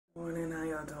Morning, how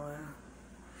y'all doing?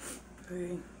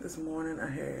 See, this morning I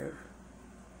have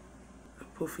a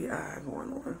puffy eye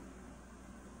going on.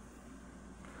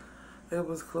 It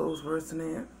was closed bursting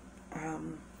in.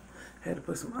 Had to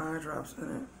put some eye drops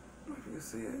in it, if you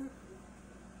see it.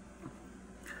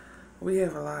 We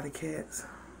have a lot of cats,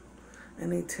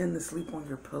 and they tend to sleep on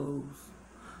your pillows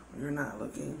when you're not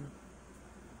looking.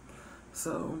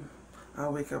 So I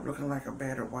wake up looking like a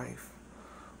battered wife.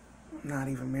 Not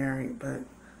even married, but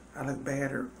I look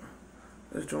battered.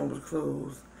 This joint was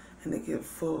closed, and it get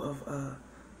full of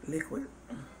liquid.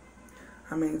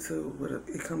 I mean, too,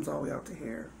 it comes all the way out to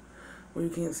here, where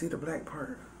you can't see the black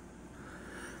part.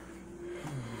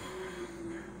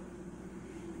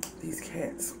 These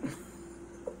cats,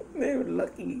 they're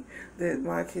lucky that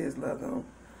my kids love them.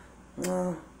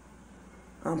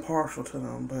 I'm partial to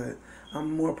them, but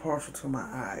I'm more partial to my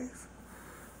eyes.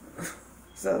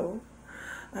 So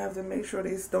I have to make sure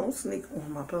they don't sneak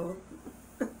on my pillow.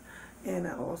 And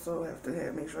I also have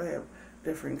to make sure I have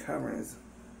different coverings,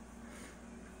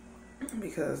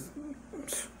 because I'm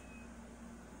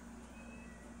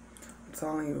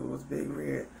telling you, it was big,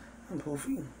 red, and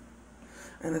poofy,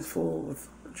 and it's full with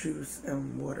juice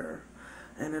and water,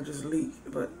 and it just leaks.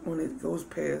 But when it goes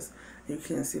past, you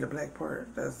can't see the black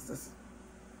part. That's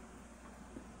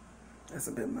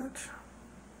a bit much.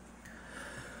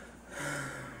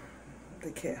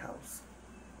 The cat house.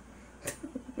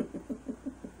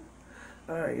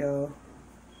 All right, y'all.